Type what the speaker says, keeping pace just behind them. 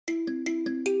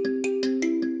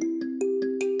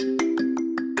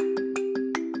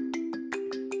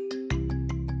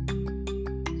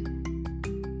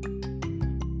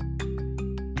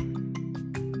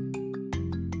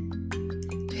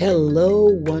Hello,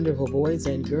 wonderful boys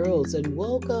and girls, and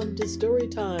welcome to Story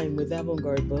Time with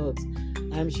Avant-Garde Books.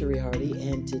 I'm Sherry Hardy,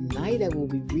 and tonight I will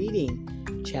be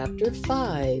reading Chapter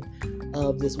 5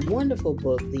 of this wonderful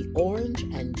book, The Orange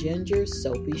and Ginger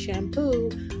Soapy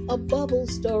Shampoo, a bubble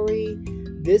story.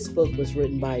 This book was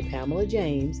written by Pamela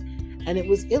James, and it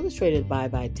was illustrated by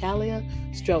Vitalia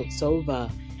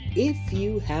Streltsova. If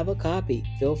you have a copy,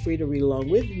 feel free to read along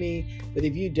with me, but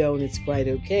if you don't, it's quite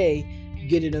okay.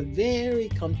 Get in a very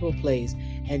comfortable place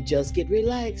and just get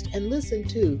relaxed and listen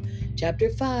to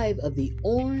Chapter 5 of The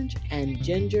Orange and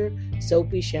Ginger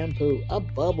Soapy Shampoo, a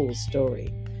bubble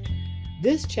story.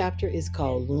 This chapter is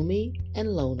called Lumy and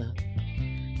Lonna.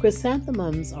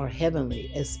 Chrysanthemums are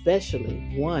heavenly,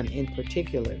 especially one in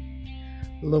particular,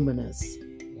 luminous.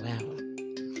 Wow.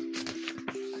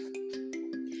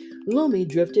 Lumy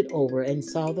drifted over and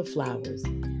saw the flowers,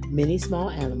 many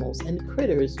small animals and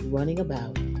critters running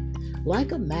about.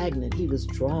 Like a magnet, he was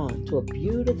drawn to a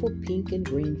beautiful pink and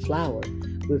green flower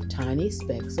with tiny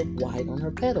specks of white on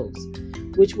her petals,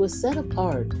 which was set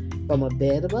apart from a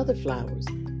bed of other flowers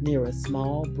near a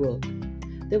small brook.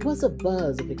 There was a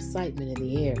buzz of excitement in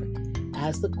the air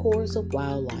as the chorus of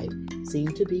wildlife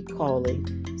seemed to be calling,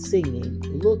 singing,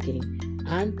 looking,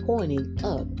 and pointing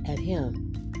up at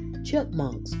him.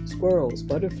 Chipmunks, squirrels,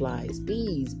 butterflies,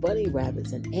 bees, bunny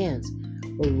rabbits, and ants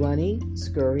were running,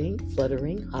 scurrying,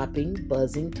 fluttering, hopping,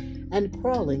 buzzing, and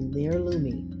crawling near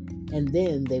Lumy, and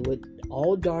then they would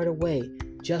all dart away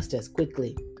just as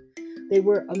quickly. They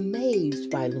were amazed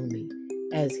by Lumy,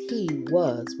 as he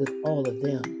was with all of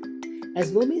them.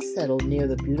 As Lumy settled near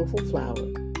the beautiful flower,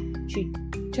 she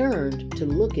turned to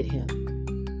look at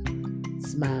him,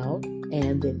 smiled,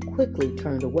 and then quickly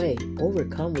turned away,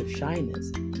 overcome with shyness.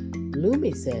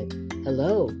 Lumy said,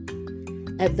 "Hello."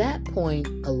 At that point,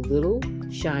 a little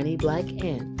shiny black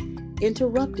ant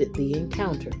interrupted the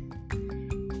encounter.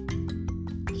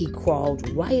 He crawled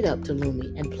right up to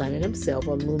Lumy and planted himself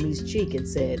on Lumy's cheek and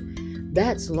said,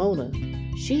 "That's Lonna.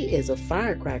 She is a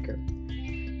firecracker.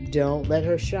 Don't let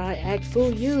her shy act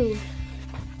fool you."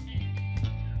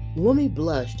 Lumy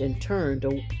blushed and turned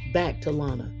back to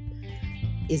Lonna.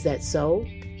 "Is that so?"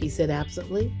 he said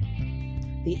absently.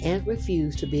 The ant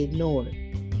refused to be ignored.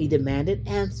 He demanded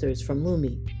answers from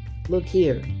Lumy. "Look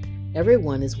here.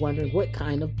 Everyone is wondering what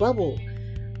kind of bubble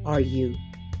are you?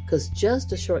 Because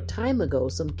just a short time ago,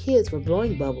 some kids were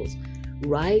blowing bubbles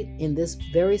right in this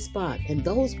very spot, and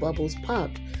those bubbles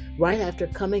popped right after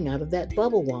coming out of that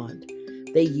bubble wand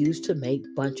they used to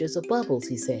make bunches of bubbles,"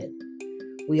 he said.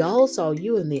 "We all saw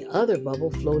you in the other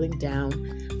bubble floating down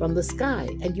from the sky,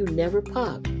 and you never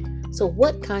popped. So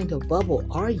what kind of bubble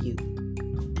are you?"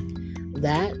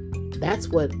 That's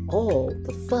what all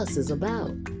the fuss is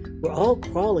about. We're all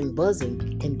crawling,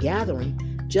 buzzing, and gathering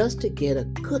just to get a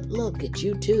good look at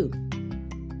you too.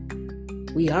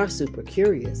 We are super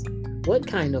curious. What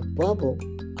kind of bubble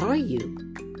are you?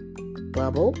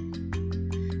 Bubble?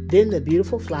 Then the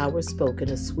beautiful flower spoke in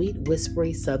a sweet,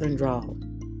 whispery southern drawl.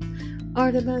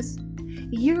 "Artemis,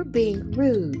 you're being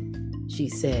rude," she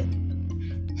said.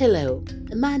 "Hello,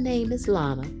 my name is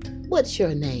Lonna. What's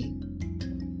your name?"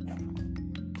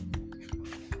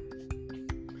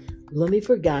 Lumy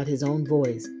forgot his own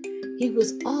voice. He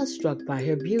was awestruck by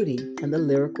her beauty and the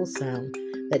lyrical sound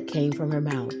that came from her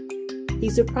mouth. He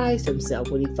surprised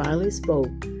himself when he finally spoke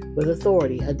with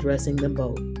authority, addressing them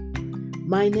both.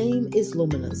 "My name is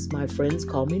Luminous. My friends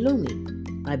call me Lumy.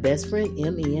 My best friend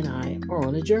M.E. and I are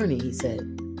on a journey," he said.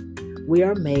 "We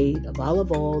are made of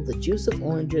olive oil, the juice of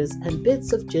oranges, and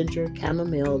bits of ginger,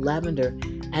 chamomile, lavender,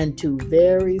 and two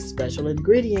very special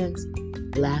ingredients,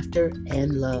 laughter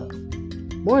and love.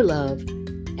 More love,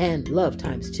 and love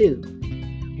times two.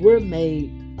 We're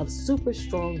made of super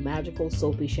strong, magical,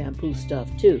 soapy shampoo stuff,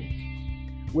 too."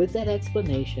 With that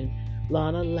explanation,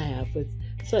 Lonna laughed with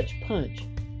such punch.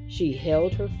 She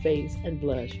held her face and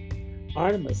blushed.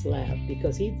 Artemis laughed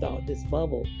because he thought this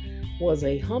bubble was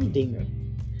a humdinger.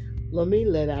 Lumy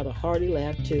let out a hearty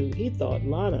laugh, too. He thought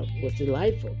Lonna was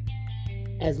delightful.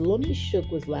 As Lumy shook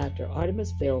with laughter,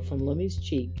 Artemis fell from Lumy's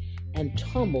cheek and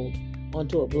tumbled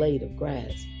onto a blade of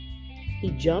grass.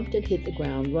 He jumped and hit the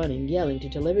ground running, yelling to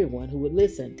tell everyone who would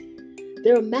listen,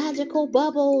 "They're magical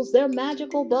bubbles! They're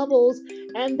magical bubbles,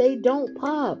 and they don't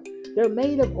pop! They're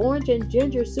made of orange and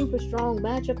ginger, super strong,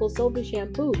 magical soapy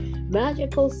shampoo!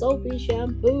 Magical soapy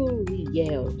shampoo!" he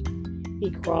yelled.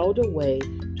 He crawled away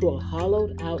to a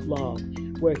hollowed-out log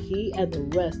where he and the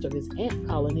rest of his ant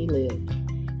colony lived.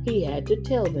 He had to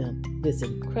tell them this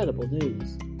incredible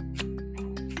news.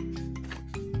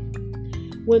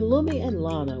 When Lumy and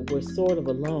Lonna were sort of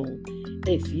alone,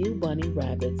 a few bunny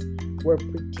rabbits were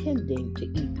pretending to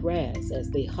eat grass as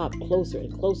they hopped closer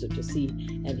and closer to see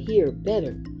and hear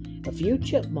better. A few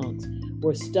chipmunks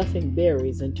were stuffing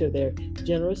berries into their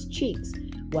generous cheeks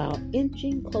while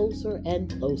inching closer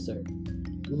and closer.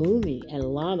 Lumy and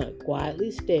Lonna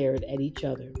quietly stared at each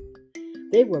other.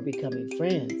 They were becoming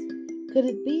friends. Could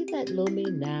it be that Lumy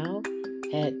now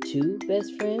had two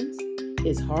best friends?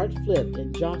 His heart flipped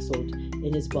and jostled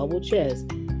in his bubble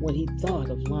chest when he thought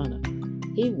of Lonna.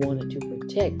 He wanted to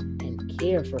protect and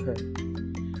care for her.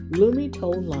 Lumy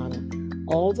told Lonna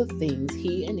all the things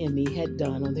he and Emmy had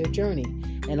done on their journey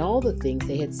and all the things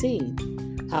they had seen,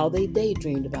 how they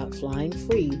daydreamed about flying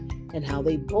free and how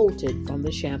they bolted from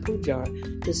the shampoo jar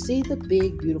to see the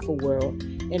big, beautiful world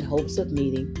in hopes of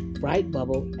meeting Bright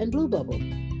Bubble and Blue Bubble.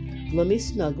 Lumy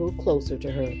snuggled closer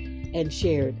to her and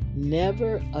shared,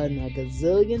 "Never in a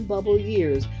gazillion bubble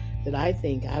years did I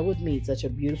think I would meet such a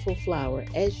beautiful flower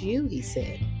as you," he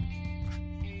said.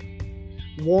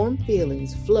 Warm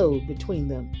feelings flowed between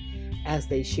them as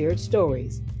they shared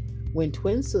stories. When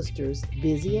twin sisters,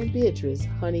 Busy and Beatrice,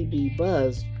 Honeybee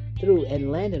buzzed through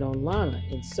and landed on Lonna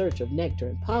in search of nectar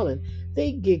and pollen,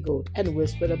 they giggled and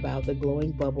whispered about the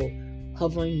glowing bubble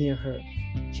hovering near her.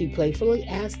 She playfully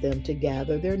asked them to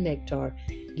gather their nectar,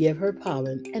 give her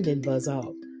pollen, and then buzz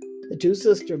off. The two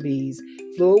sister bees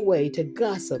flew away to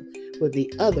gossip with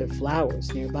the other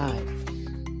flowers nearby.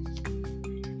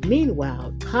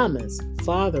 Meanwhile, Thomas,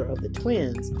 father of the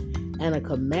twins, and a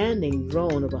commanding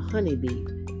drone of a honeybee,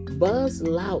 buzzed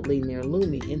loudly near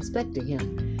Lumy, inspecting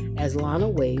him as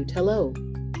Lonna waved hello.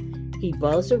 He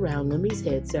buzzed around Lumy's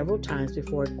head several times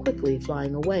before quickly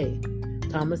flying away.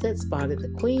 Thomas had spotted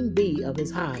the queen bee of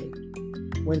his hive.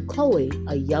 When Chloe,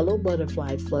 a yellow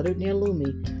butterfly, fluttered near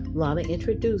Lumy, Lonna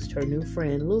introduced her new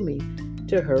friend Lumy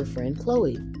to her friend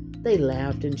Chloe. They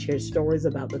laughed and shared stories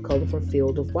about the colorful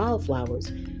field of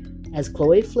wildflowers. As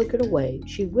Chloe flickered away,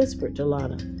 she whispered to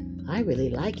Lonna, "I really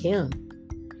like him."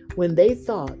 When they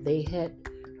thought they had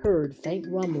heard faint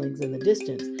rumblings in the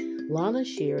distance, Lonna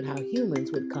shared how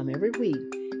humans would come every week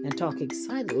and talk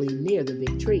excitedly near the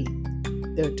big tree.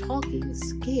 Their talking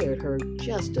scared her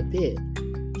just a bit.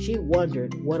 She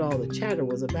wondered what all the chatter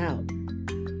was about.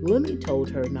 Lumy told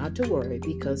her not to worry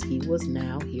because he was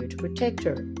now here to protect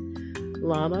her.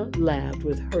 Lonna laughed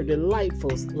with her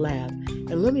delightful laugh,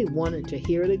 and Lumy wanted to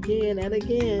hear it again and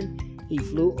again. He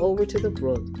flew over to the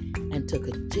brook and took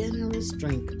a generous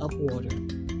drink of water.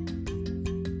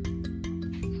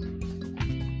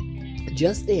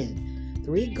 Just then,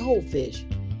 3 goldfish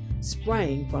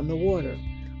sprang from the water,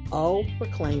 all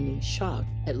proclaiming shock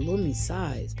at Lumy's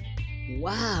size.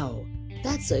 "Wow,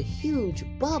 that's a huge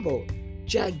bubble!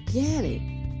 Gigantic!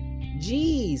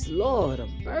 Geez, Lord of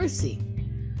mercy!"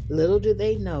 Little did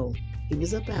they know he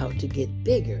was about to get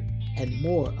bigger and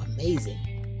more amazing.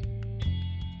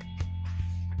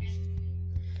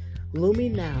 Lumy,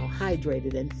 now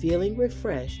hydrated and feeling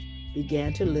refreshed,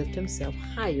 began to lift himself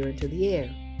higher into the air.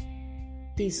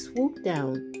 He swooped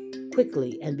down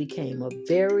quickly and became a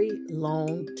very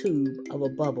long tube of a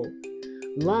bubble.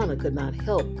 Lonna could not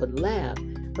help but laugh,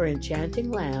 her enchanting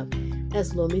laugh,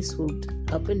 as Lumy swooped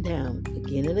up and down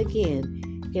again and again.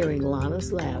 Hearing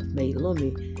Lonna's laugh made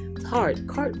Lumy's heart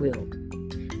cartwheel.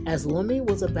 As Lumy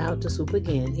was about to swoop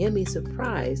again, Emmy,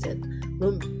 surprised at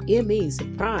Lumy's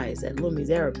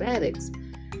aerobatics,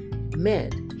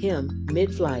 met him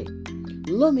mid-flight.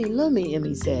 Lumy,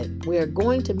 Emmy said, "We are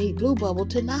going to meet Blue Bubble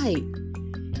tonight."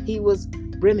 He was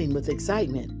brimming with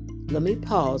excitement. Lumy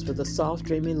paused with a soft,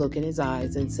 dreamy look in his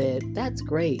eyes and said, "That's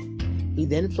great." He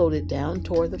then floated down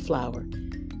toward the flower.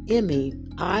 "Emmy,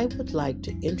 I would like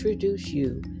to introduce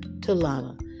you to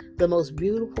Lonna, the most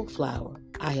beautiful flower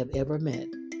I have ever met."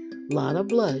 Lonna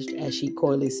blushed as she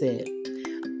coyly said,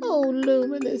 "Oh,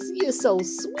 Luminous, you're so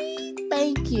sweet,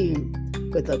 thank you."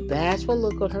 With a bashful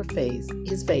look on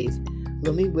his face,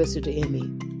 Lumy whispered to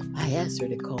Emmy, "I asked her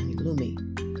to call me Lumy.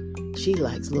 She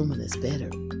likes Luminous better."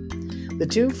 The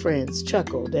two friends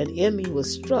chuckled, and Emmy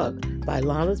was struck by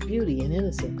Lonna's beauty and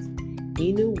innocence.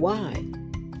 He knew why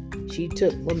she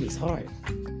took Lumy's heart.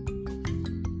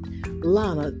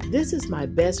 "Lonna, this is my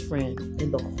best friend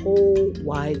in the whole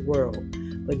wide world,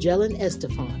 Magellan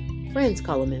Estefan. Friends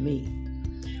call him Emmy."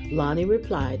 Lonnie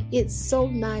replied, "It's so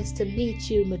nice to meet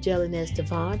you, Magellan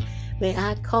Estefan. May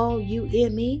I call you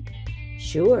Emmy?"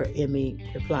 "Sure," Emmy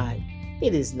replied.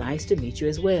 "It is nice to meet you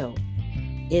as well."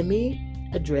 Emmy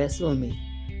addressed Lumy,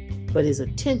 but his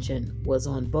attention was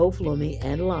on both Lumy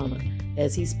and Lonna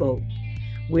as he spoke.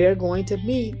 "We're going to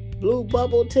meet Blue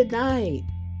Bubble tonight."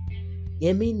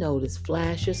 Emmy noticed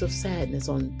flashes of sadness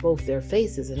on both their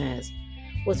faces and asked,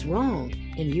 "What's wrong?"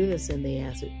 In unison they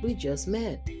answered, "We just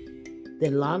met."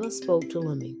 Then Lonna spoke to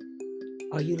Lumy.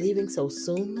 Are you leaving so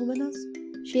soon, Luminous?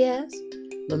 She asked.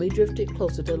 Lumy drifted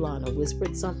closer to Lonna,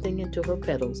 whispered something into her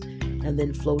petals, and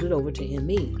then floated over to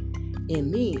Emmy.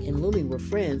 Emmy and Lumy were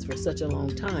friends for such a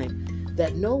long time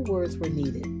that no words were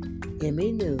needed.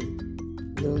 Emmy knew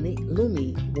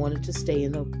Lumy wanted to stay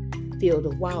in the field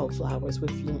of wildflowers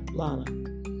with Lonna.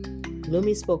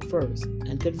 Lumy spoke first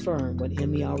and confirmed what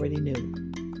Emmy already knew.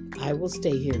 I will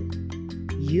stay here.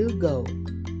 You go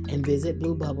and visit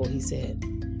Blue Bubble, he said.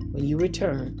 When you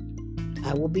return,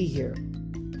 I will be here.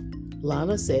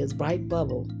 Lonna says Bright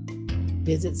Bubble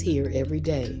visits here every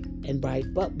day, and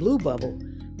Blue Bubble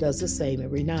does the same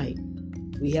every night.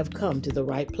 We have come to the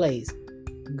right place.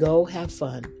 Go have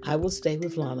fun. I will stay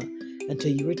with Lonna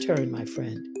until you return, my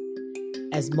friend.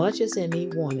 As much as Emmy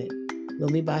wanted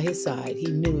Lumy by his side, he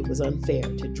knew it was unfair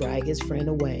to drag his friend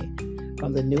away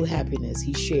from the new happiness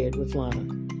he shared with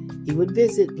Lonna. He would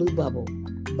visit Blue Bubble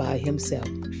by himself.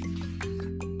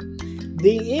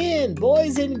 The end,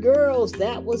 boys and girls.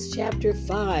 That was chapter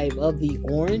 5 of the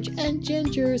Orange and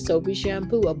Ginger Soapy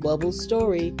Shampoo, a Bubble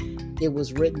story. It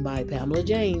was written by Pamela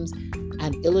James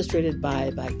and illustrated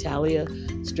by Vitalia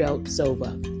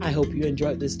Streltsova. I hope you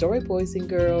enjoyed this story, boys and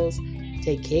girls.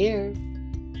 Take care.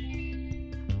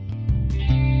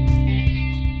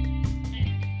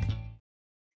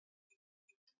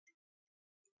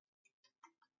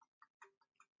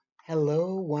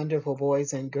 Hello, wonderful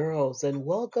boys and girls, and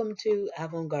welcome to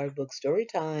Avant-Garde Book Story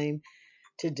Time.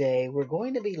 Today, we're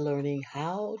going to be learning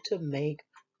how to make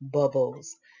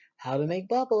bubbles. How to make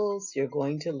bubbles. You're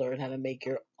going to learn how to make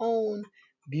your own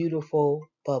beautiful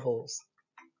bubbles.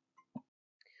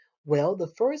 Well,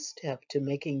 the first step to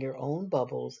making your own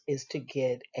bubbles is to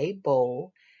get a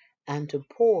bowl and to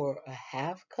pour a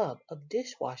half cup of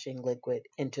dishwashing liquid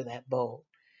into that bowl.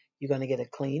 You're going to get a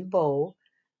clean bowl,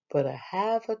 put a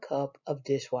half a cup of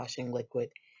dishwashing liquid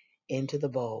into the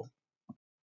bowl.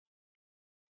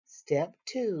 Step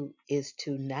 2 is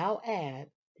to now add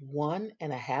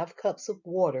 1.5 cups of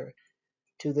water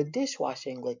to the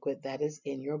dishwashing liquid that is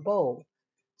in your bowl.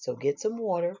 So get some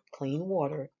water, clean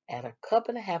water, add 1.5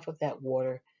 cups of that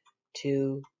water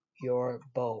to your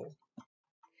bowl.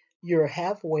 You're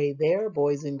halfway there,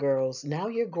 boys and girls. Now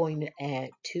you're going to add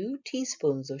 2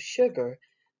 teaspoons of sugar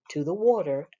to the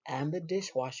water and the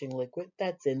dishwashing liquid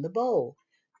that's in the bowl.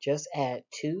 Just add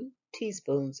 2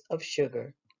 teaspoons of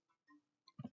sugar.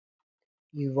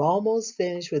 You've almost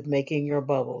finished with making your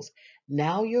bubbles.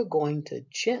 Now you're going to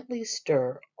gently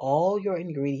stir all your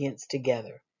ingredients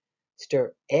together.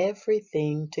 Stir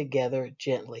everything together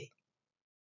gently.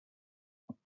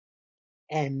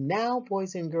 And now,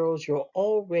 boys and girls, you're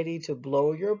all ready to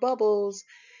blow your bubbles,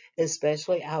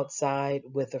 especially outside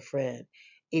with a friend.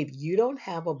 If you don't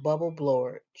have a bubble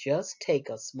blower, just take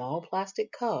a small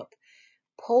plastic cup,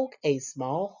 poke a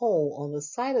small hole on the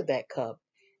side of that cup,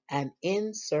 and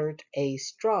insert a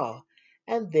straw.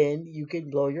 And then you can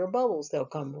blow your bubbles. They'll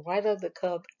come right out of the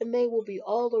cup and they will be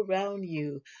all around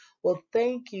you. Well,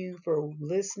 thank you for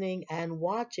listening and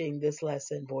watching this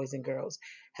lesson, boys and girls.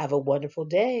 Have a wonderful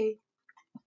day.